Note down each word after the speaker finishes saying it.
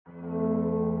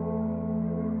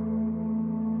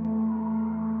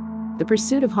The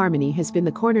pursuit of harmony has been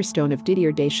the cornerstone of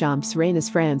Didier Deschamps' reign as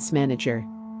France manager.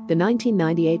 The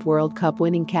 1998 World Cup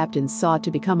winning captain sought to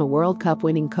become a World Cup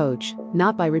winning coach,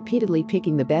 not by repeatedly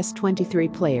picking the best 23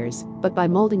 players, but by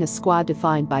molding a squad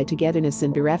defined by togetherness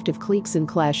and bereft of cliques and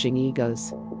clashing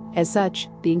egos. As such,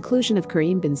 the inclusion of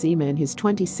Karim Benzema in his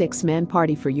 26-man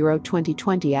party for Euro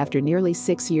 2020 after nearly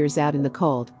 6 years out in the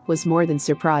cold was more than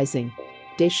surprising.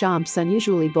 Deschamps'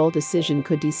 unusually bold decision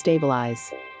could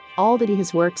destabilize all that he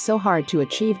has worked so hard to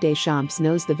achieve. Deschamps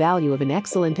knows the value of an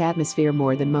excellent atmosphere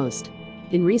more than most.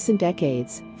 In recent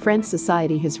decades, French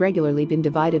society has regularly been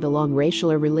divided along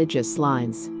racial or religious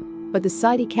lines. But the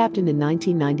side he captained in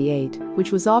 1998,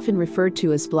 which was often referred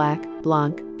to as black,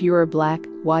 blanc, pure black,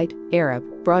 white, Arab,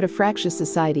 brought a fractious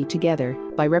society together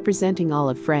by representing all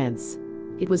of France.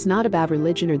 It was not about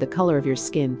religion or the color of your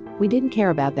skin. We didn't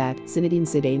care about that, Zinedine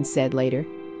Zidane said later.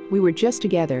 We were just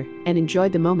together and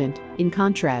enjoyed the moment. In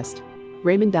contrast,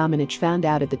 Raymond Domenech found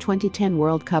out at the 2010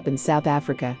 World Cup in South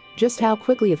Africa just how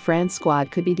quickly a France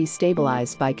squad could be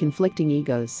destabilized by conflicting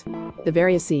egos. The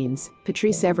various scenes,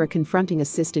 Patrice Evra confronting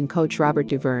assistant coach Robert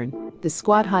Duverne, the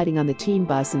squad hiding on the team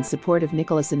bus in support of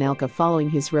Nicolas Anelka following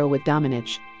his row with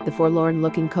Domenech, the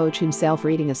forlorn-looking coach himself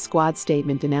reading a squad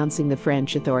statement announcing the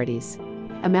French authorities,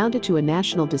 amounted to a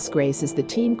national disgrace as the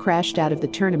team crashed out of the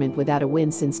tournament without a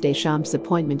win since Deschamps'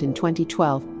 appointment in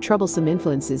 2012. Troublesome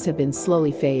influences have been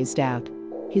slowly phased out.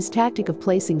 His tactic of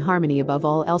placing harmony above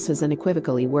all else has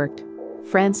unequivocally worked.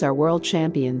 France are world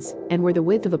champions and were the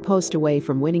width of a post away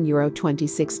from winning Euro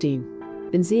 2016.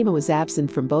 Benzema was absent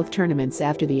from both tournaments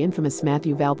after the infamous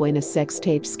Mathieu Valbuena sex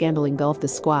tape scandal engulfed the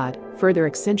squad, further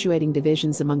accentuating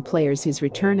divisions among players whose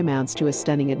return amounts to a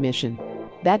stunning admission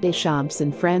that Deschamps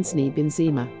and France need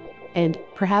Benzema. And,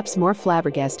 perhaps more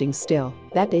flabbergasting still,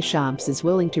 that Deschamps is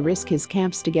willing to risk his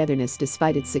camp's togetherness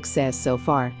despite its success so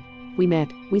far. We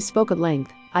met, we spoke at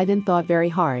length, I then thought very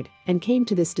hard, and came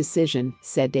to this decision,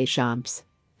 said Deschamps.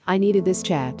 I needed this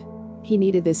chat. He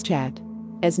needed this chat.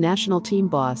 As national team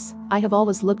boss, I have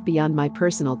always looked beyond my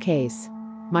personal case.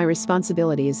 My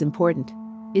responsibility is important.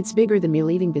 It's bigger than me.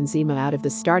 Leaving Benzema out of the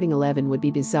starting 11 would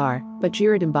be bizarre, but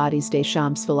Giroud embodies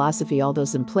Deschamps' philosophy. All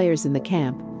those players in the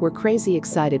camp were crazy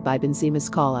excited by Benzema's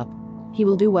call-up. He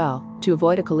will do well to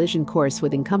avoid a collision course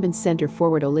with incumbent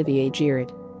center-forward Olivier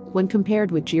Giroud. When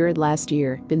compared with Giroud last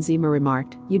year, Benzema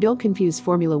remarked, "You don't confuse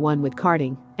Formula One with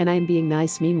karting, and I am being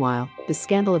nice." Meanwhile, the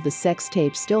scandal of the sex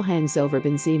tape still hangs over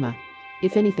Benzema.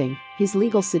 If anything, his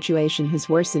legal situation has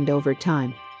worsened over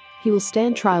time. He will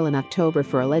stand trial in October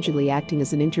for allegedly acting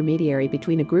as an intermediary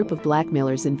between a group of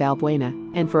blackmailers in Valbuena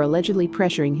and for allegedly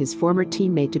pressuring his former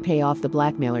teammate to pay off the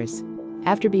blackmailers.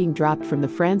 After being dropped from the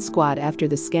France squad after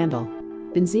the scandal,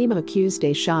 Benzema accused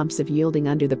Deschamps of yielding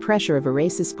under the pressure of a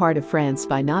racist part of France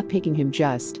by not picking him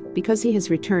just because he has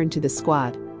returned to the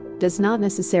squad. Does not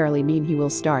necessarily mean he will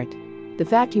start. The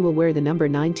fact he will wear the number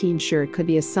 19 shirt could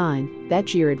be a sign that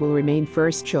Giroud will remain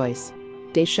first choice.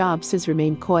 Deschamps has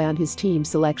remained coy on his team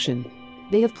selection.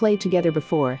 They have played together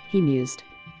before, he mused.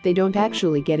 They don't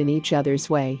actually get in each other's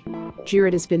way.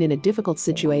 Giroud has been in a difficult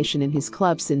situation in his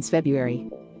club since February.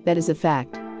 That is a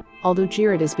fact. Although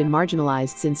Giroud has been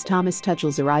marginalized since Thomas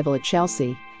Tuchel's arrival at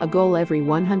Chelsea, a goal every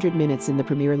 100 minutes in the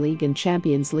Premier League and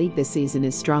Champions League this season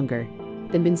is stronger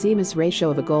than Benzema's ratio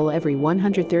of a goal every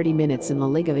 130 minutes in La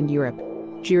Liga and Europe.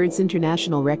 Giroud's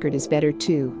international record is better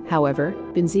too. However,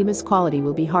 Benzema's quality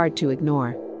will be hard to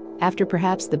ignore. After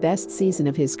perhaps the best season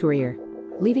of his career,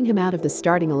 leaving him out of the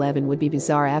starting 11 would be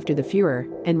bizarre after the furor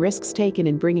and risks taken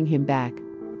in bringing him back.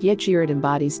 Yet Giroud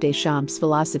embodies Deschamps'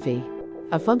 philosophy.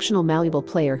 A functional, malleable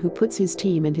player who puts his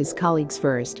team and his colleagues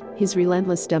first. His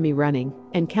relentless dummy running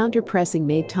and counter-pressing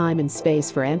made time and space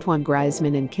for Antoine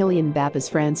Griezmann and Kylian Mbappé as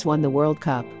France won the World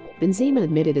Cup. Benzema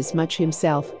admitted as much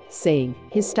himself, saying,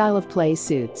 his style of play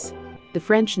suits the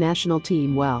French national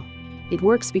team well. It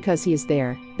works because he is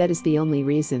there, that is the only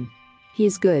reason. He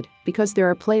is good because there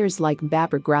are players like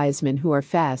Mbappé or Griezmann who are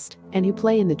fast and who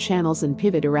play in the channels and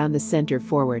pivot around the center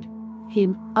forward.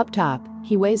 Him, up top,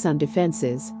 he weighs on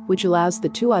defenses, which allows the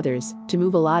two others to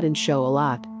move a lot and show a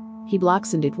lot. He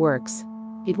blocks and it works.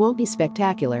 It won't be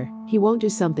spectacular, he won't do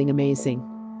something amazing.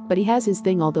 But he has his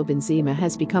thing. Although Benzema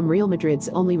has become Real Madrid's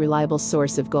only reliable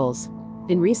source of goals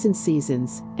in recent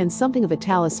seasons, and something of a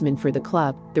talisman for the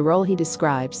club, the role he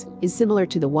describes is similar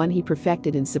to the one he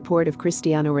perfected in support of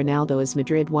Cristiano Ronaldo as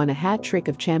Madrid won a hat-trick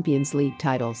of Champions League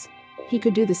titles. He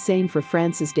could do the same for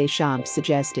France, as Deschamps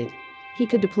suggested. He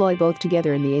could deploy both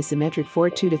together in the asymmetric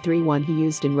 4-2-3-1 he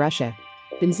used in Russia.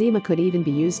 Benzema could even be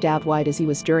used out wide as he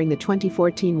was during the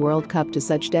 2014 World Cup to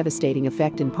such devastating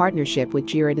effect in partnership with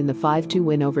Giroud in the 5-2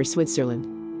 win over Switzerland.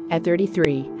 At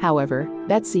 33, however,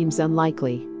 that seems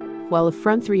unlikely. While a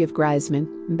front three of Griezmann,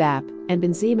 Mbappe, and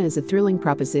Benzema is a thrilling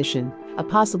proposition, a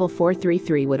possible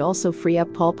 4-3-3 would also free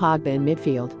up Paul Pogba in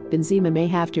midfield. Benzema may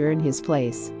have to earn his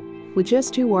place. With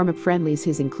just 2 warm-up friendlies,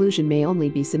 his inclusion may only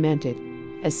be cemented.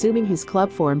 Assuming his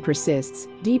club form persists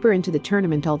deeper into the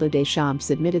tournament, although Deschamps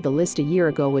admitted the list a year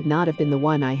ago would not have been the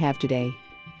one I have today.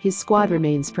 His squad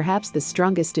remains perhaps the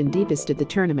strongest and deepest of the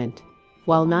tournament.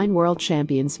 While 9 world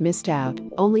champions missed out,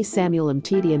 only Samuel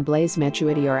Umtiti and Blaise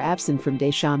Matuidi are absent from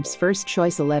Deschamps'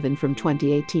 first-choice 11 from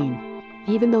 2018.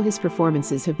 Even though his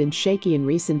performances have been shaky in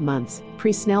recent months,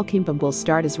 Presnel Kimpembe will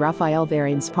start as Rafael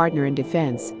Varane's partner in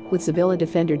defense, with Sevilla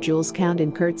defender Jules Koundé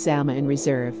and Kurt Zouma in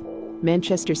reserve.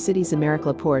 Manchester City's Aymeric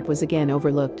Laporte was again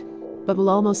overlooked, but will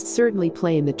almost certainly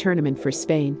play in the tournament for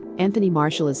Spain. Anthony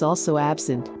Martial is also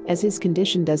absent, as his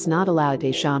condition does not allow,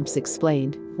 Deschamps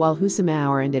explained, while Houssem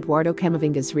Aouar and Eduardo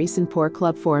Camavinga's recent poor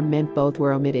club form meant both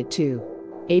were omitted too.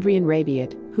 Adrien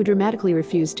Rabiot, who dramatically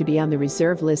refused to be on the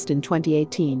reserve list in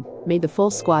 2018, made the full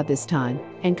squad this time,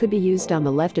 and could be used on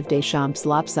the left of Deschamps'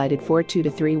 lopsided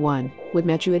 4-2-3-1, with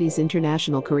Matuidi's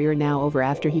international career now over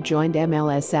after he joined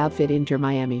MLS outfit Inter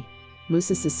Miami.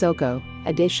 Moussa Sissoko,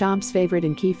 a Deschamps favorite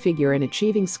and key figure in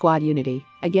achieving squad unity,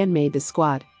 again made the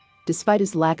squad. Despite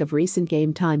his lack of recent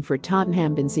game time for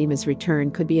Tottenham, Benzema's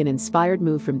return could be an inspired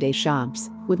move from Deschamps,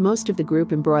 with most of the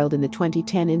group embroiled in the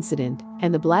 2010 incident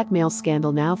and the blackmail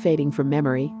scandal now fading from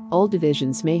memory. Old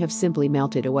divisions may have simply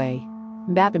melted away.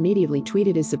 Mbappe immediately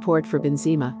tweeted his support for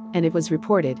Benzema, and it was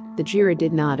reported that Giroud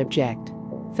did not object.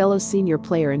 Fellow senior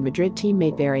player and Madrid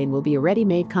teammate Varane will be a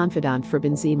ready-made confidant for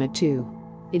Benzema too.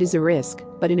 It is a risk,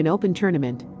 but in an open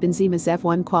tournament, Benzema's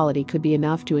F1 quality could be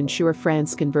enough to ensure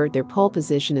France convert their pole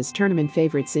position as tournament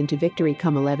favorites into victory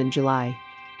come 11 July.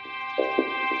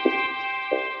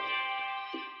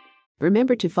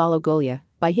 Remember to follow Golia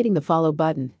by hitting the follow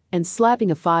button and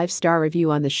slapping a 5-star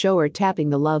review on the show or tapping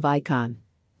the love icon.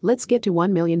 Let's get to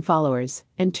 1 million followers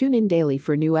and tune in daily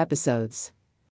for new episodes.